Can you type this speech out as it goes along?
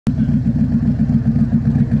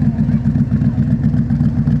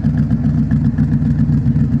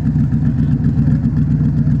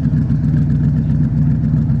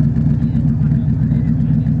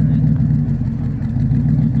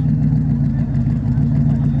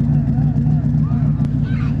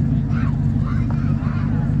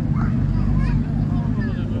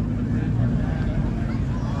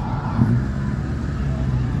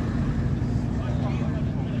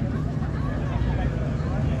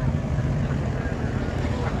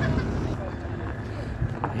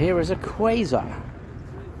here is a Quasar.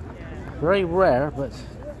 Very rare, but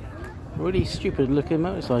really stupid looking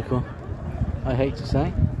motorcycle, I hate to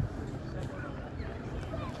say.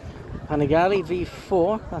 Panigale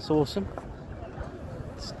V4, that's awesome.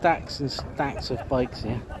 Stacks and stacks of bikes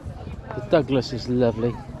here. The Douglas is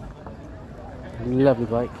lovely. Lovely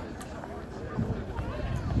bike.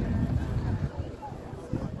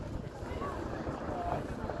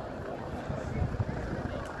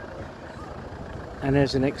 And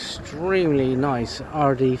there's an extremely nice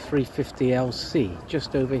RD 350LC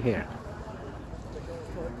just over here.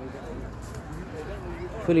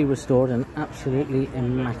 Fully restored and absolutely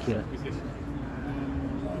immaculate.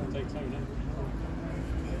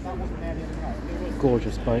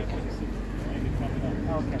 Gorgeous bike.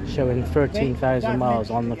 Showing 13,000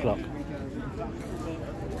 miles on the clock.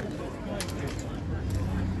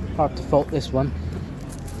 Hard to fault this one.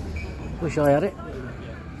 Wish I had it.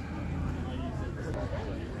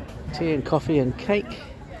 Tea and coffee and cake.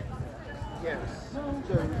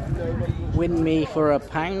 Win me for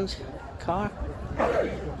 £1 car.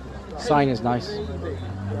 Sign is nice.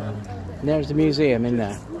 And there's the museum in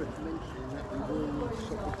there.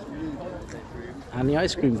 And the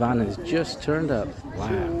ice cream van has just turned up.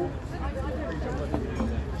 Wow.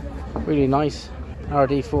 Really nice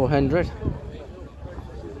RD 400.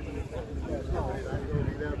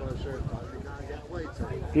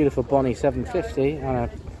 Beautiful Bonnie 750 and a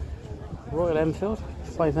Royal Enfield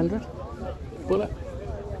 500 Bullet.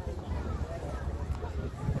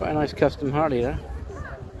 Quite a nice custom Harley there.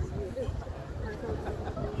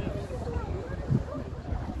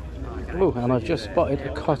 Oh, and I've just spotted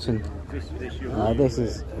a Cotton. This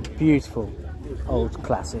is a beautiful old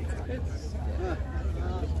classic.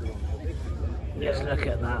 Just look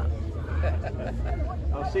at that.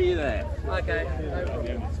 I'll see you there. Okay.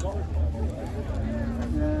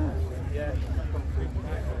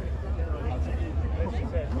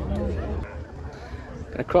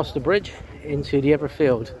 Gonna cross the bridge into the other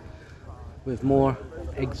field with more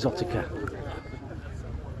Exotica.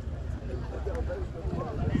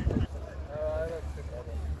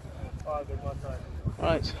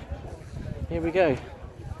 Right, here we go.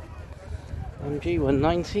 MG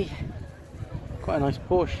 190, quite a nice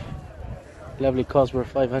Porsche. Lovely Cosworth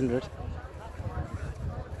 500.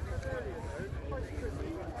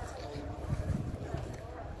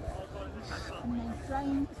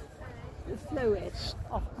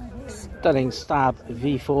 Stunning Stab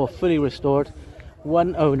V4, fully restored.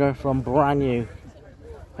 One owner from brand new.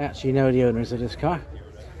 I actually know the owners of this car.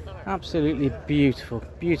 Absolutely beautiful,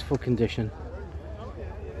 beautiful condition.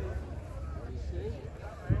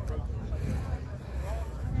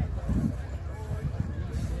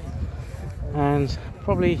 And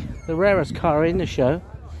probably the rarest car in the show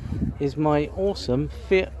is my awesome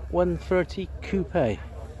Fiat 130 Coupe.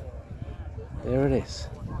 There it is,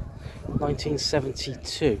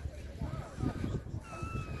 1972.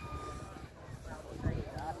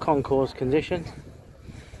 Concours condition.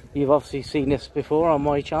 You've obviously seen this before on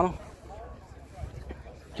my channel.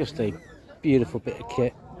 Just a beautiful bit of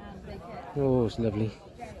kit. Oh, it's lovely.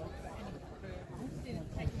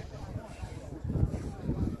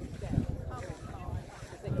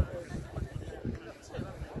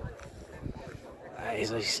 That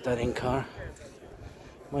is a stunning car.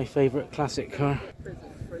 My favourite classic car.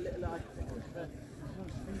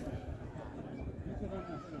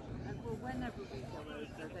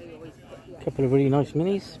 Couple of really nice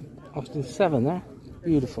minis. Austin 7 there.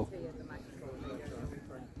 Beautiful.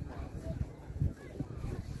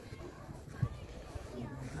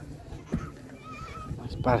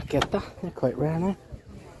 Nice barchetta. They're quite rare now.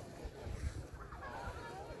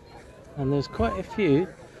 And there's quite a few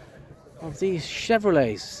of these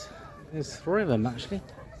Chevrolets. There's 3 of them actually.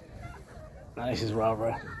 Now this is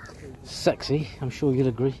rather sexy, I'm sure you'll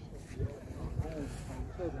agree.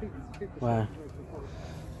 Wow,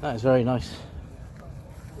 that is very nice.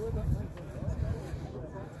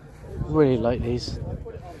 Really like these.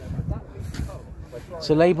 It's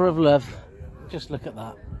a labour of love. Just look at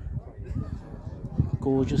that.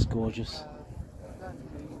 Gorgeous, gorgeous.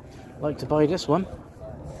 Like to buy this one.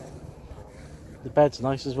 The bed's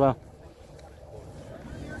nice as well.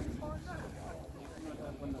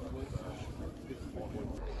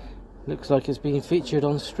 Looks like it's being featured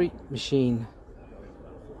on Street Machine.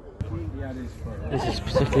 This is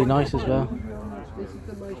particularly nice as well. This is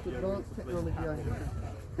the most advanced technology I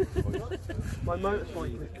have. My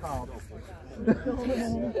motorcycle is carbon.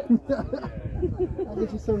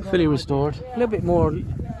 Fully restored. A little bit more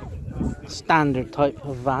standard type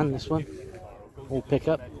of van, this one. All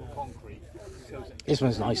pickup. This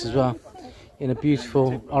one's nice as well. In a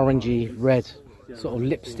beautiful orangey red sort of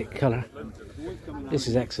lipstick colour. This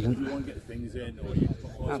is excellent.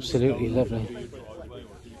 Absolutely lovely.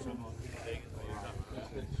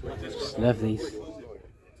 Just love these. All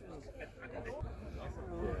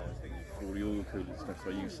the oil cooling stuff, so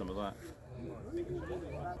I use some of that.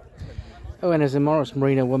 Oh, and there's a Morris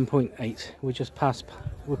Marina 1.8.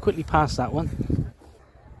 We'll quickly pass that one.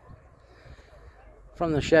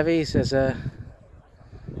 From the Chevys, there's a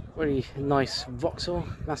really nice Vauxhall,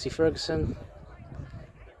 Massey Ferguson.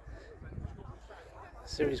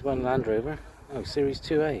 Series 1 Land Rover. Oh, Series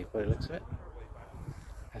 2A by the looks of it.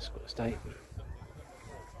 Escort Estate.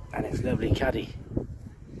 And it's lovely caddy.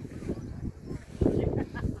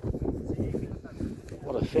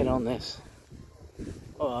 What a fin on this.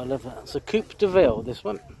 Oh, I love that. It's a Coupe de Ville, this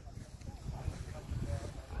one.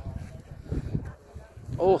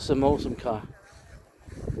 Awesome, awesome car.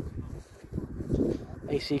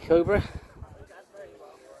 AC Cobra.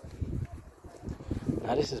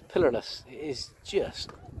 Now this is pillarless. It is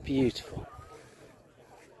just beautiful.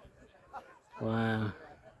 Wow.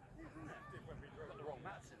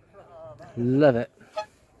 Love it.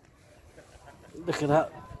 Look at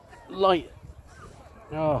that light.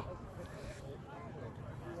 Oh.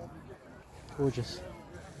 Gorgeous.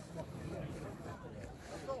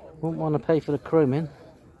 Wouldn't want to pay for the chrome in.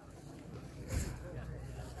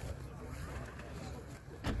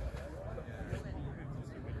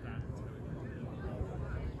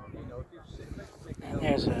 And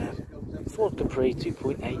there's a Ford Capri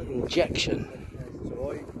 2.8 injection.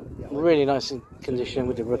 Really nice in condition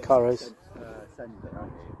with the Recaros.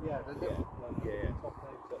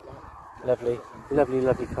 Lovely, lovely,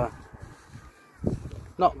 lovely car.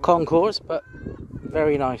 Not concours, but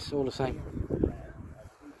very nice all the same.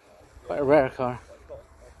 Quite a rare car.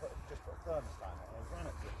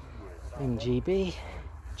 MGB,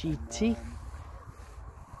 GT.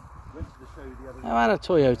 Oh, and a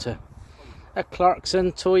Toyota. A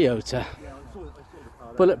Clarkson Toyota.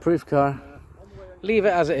 Bulletproof car. Leave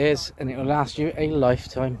it as it is and it will last you a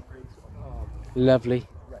lifetime. Lovely.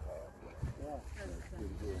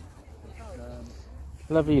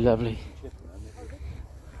 Lovely, lovely.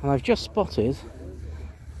 And I've just spotted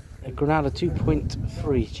a Granada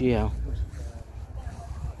 2.3 GL.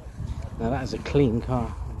 Now that is a clean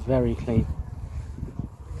car, very clean.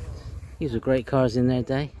 These were great cars in their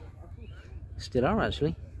day. Still are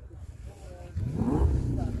actually.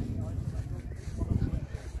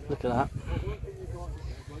 Look at that.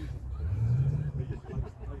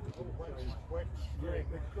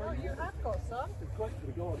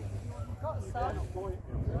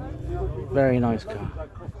 Very nice car.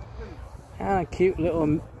 And a cute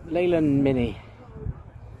little Leyland Mini.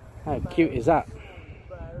 How cute is that?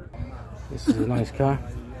 This is a nice car.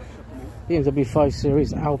 BMW 5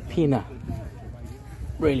 Series Alpina.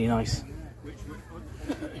 Really nice.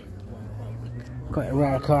 Quite a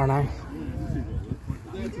rare car now.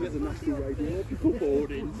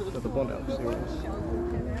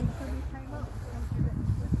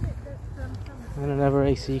 And another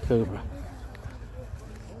AC Cobra.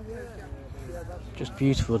 Just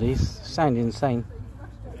beautiful, these. Sound insane.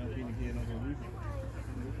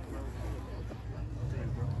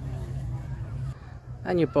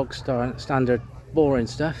 And your bog standard boring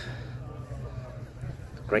stuff.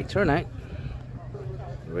 Great turnout. It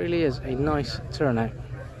really is a nice turnout.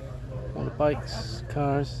 All the bikes,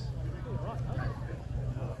 cars.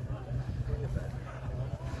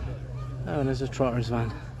 Oh, and there's a trotter's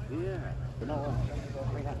van.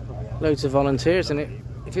 Loads of volunteers, and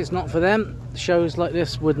if it's not for them, shows like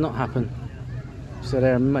this would not happen. So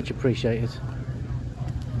they're much appreciated.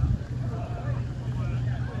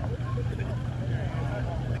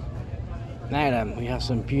 Now then, we have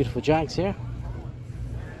some beautiful Jags here.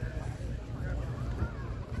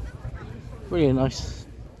 Really nice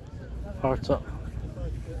hardtop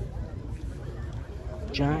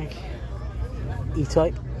Jag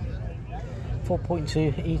E-Type,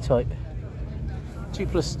 4.2 E-Type,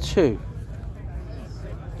 2+2.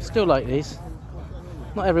 Still like these.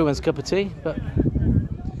 Not everyone's cup of tea, but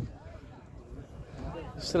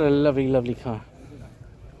still a lovely, lovely car.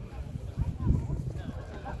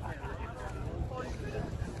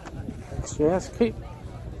 XJS Coupe.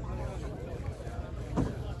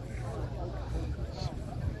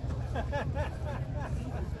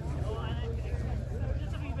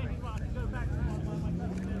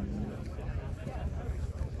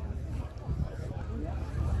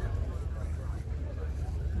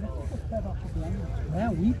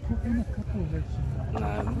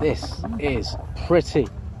 Now this is pretty,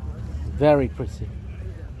 very pretty.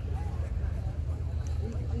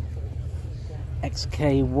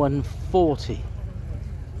 XK140.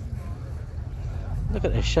 Look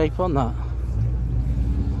at the shape on that.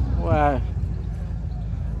 Wow.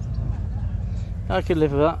 I could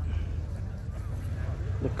live with that.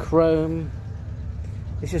 The chrome.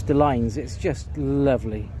 It's just the lines. It's just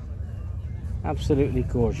lovely. Absolutely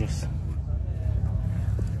gorgeous.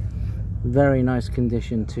 Very nice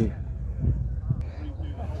condition too.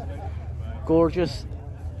 Gorgeous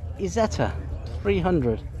Isetta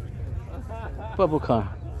 300 bubble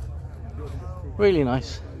car. Really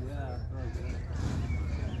nice.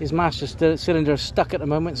 His master cylinder is stuck at the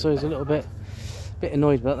moment, so he's a little bit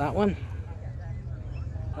annoyed about that one.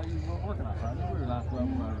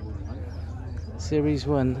 Series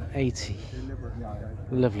 180.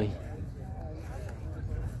 Lovely.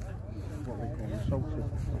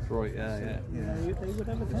 That's right, yeah.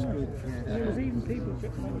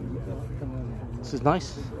 This is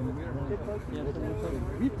nice.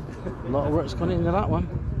 A lot of work's gone into that one.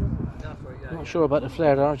 I'm not sure about the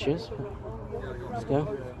flared arches. But let's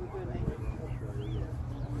go.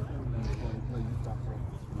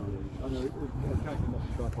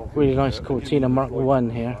 Really nice Cortina Mark 1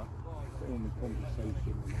 here.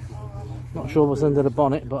 Not sure what's under the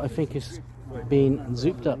bonnet, but I think it's been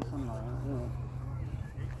zooped up.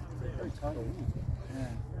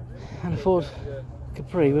 And a Ford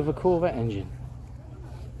Capri with a Corvette engine.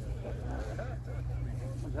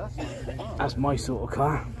 That's my sort of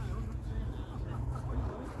car.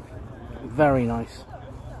 Very nice.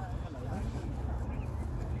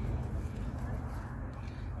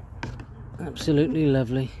 Absolutely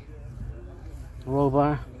lovely. Roll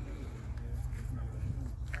bar.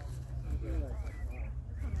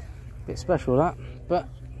 Bit special that, but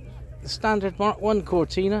the standard Mark 1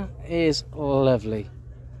 Cortina is lovely.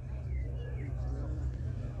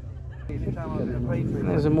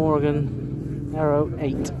 There's a Morgan Aero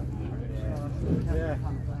 8.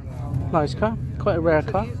 Nice car, quite a rare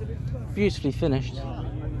car. Beautifully finished.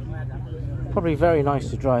 Probably very nice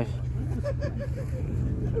to drive.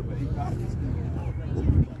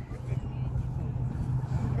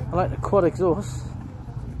 I like the quad exhaust.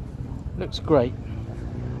 Looks great,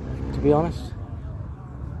 to be honest.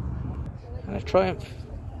 And a Triumph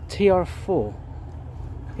TR4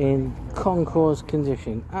 in concours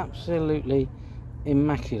condition. Absolutely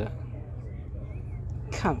immaculate.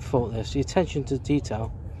 Can't fault this. The attention to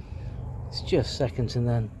detail is just second to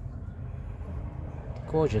none.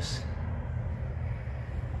 Gorgeous.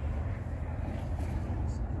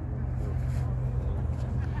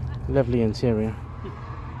 Lovely interior.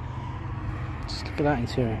 Just look at that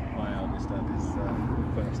interior. My eldest had his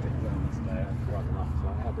first exam today and running off, so I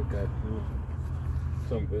had to go.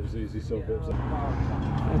 Some bits easy, some bits.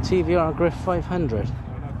 A TVR Griff 500.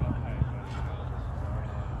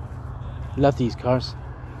 Love these cars.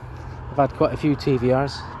 I've had quite a few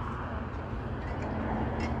TVRs.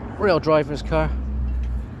 Real driver's car.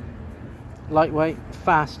 Lightweight,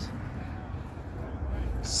 fast.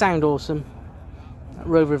 Sound awesome. That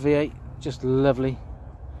Rover V8, just lovely.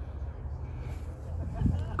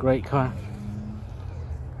 Great car.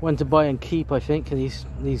 One to buy and keep, I think, these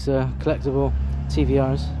collectible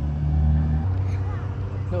TVRs.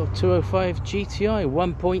 Little 205 GTI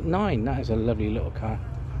 1.9. That is a lovely little car.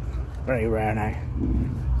 Very rare now.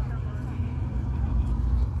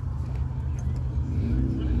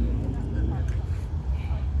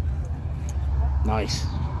 Nice.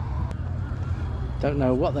 Don't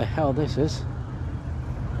know what the hell this is.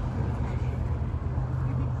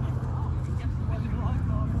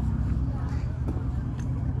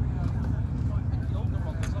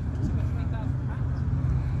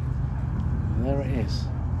 There it is.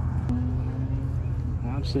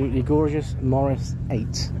 Absolutely gorgeous Morris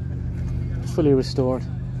 8. Fully restored,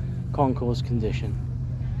 concours condition.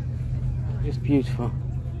 Just beautiful.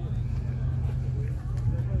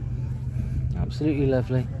 Absolutely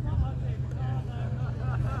lovely.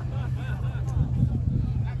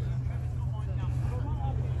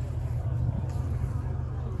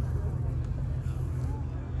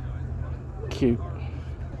 Cute.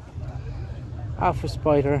 Alpha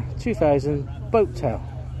Spider 2000 boat tail.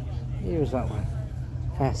 Here's that one.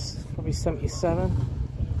 Yes, probably 77,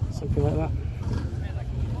 something like that.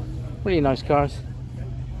 Really nice cars.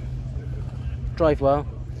 Drive well.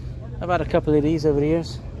 I've had a couple of these over the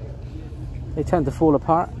years. They tend to fall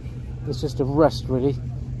apart. It's just a rust, really.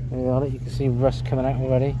 You can see rust coming out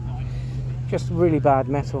already. Just really bad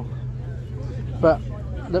metal, but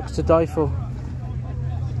looks to die for.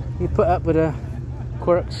 You put up with the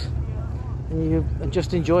quirks and you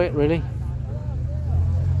just enjoy it, really.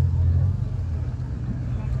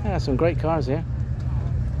 Yeah, some great cars here.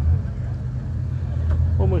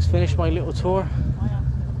 Almost finished my little tour.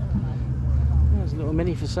 There's a little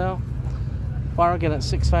Mini for sale. bargain at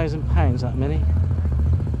 £6,000, that Mini.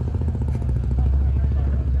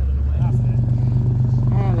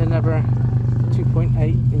 And another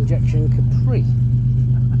 2.8 injection Capri.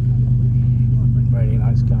 Really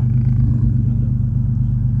nice car.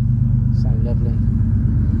 Sound lovely.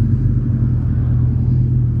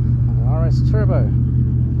 An RS Turbo.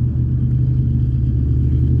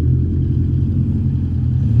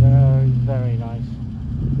 Very nice.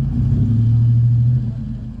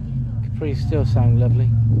 Capri still sound lovely.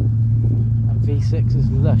 And V6 is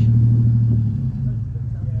lush.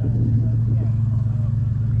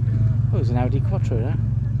 Oh, there's an Audi Quattro there.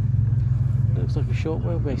 Looks like a short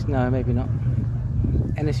wheelbase. No, maybe not.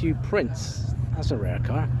 NSU Prince. That's a rare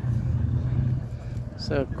car.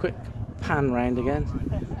 So a quick pan round again.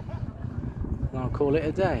 And I'll call it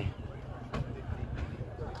a day.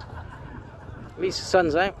 At least the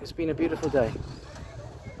sun's out. It's been a beautiful day.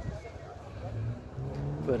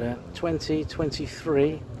 But a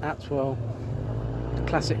 2023 Atwell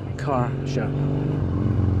Classic Car Show.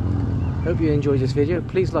 Hope you enjoyed this video.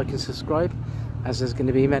 Please like and subscribe, as there's going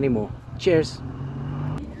to be many more. Cheers!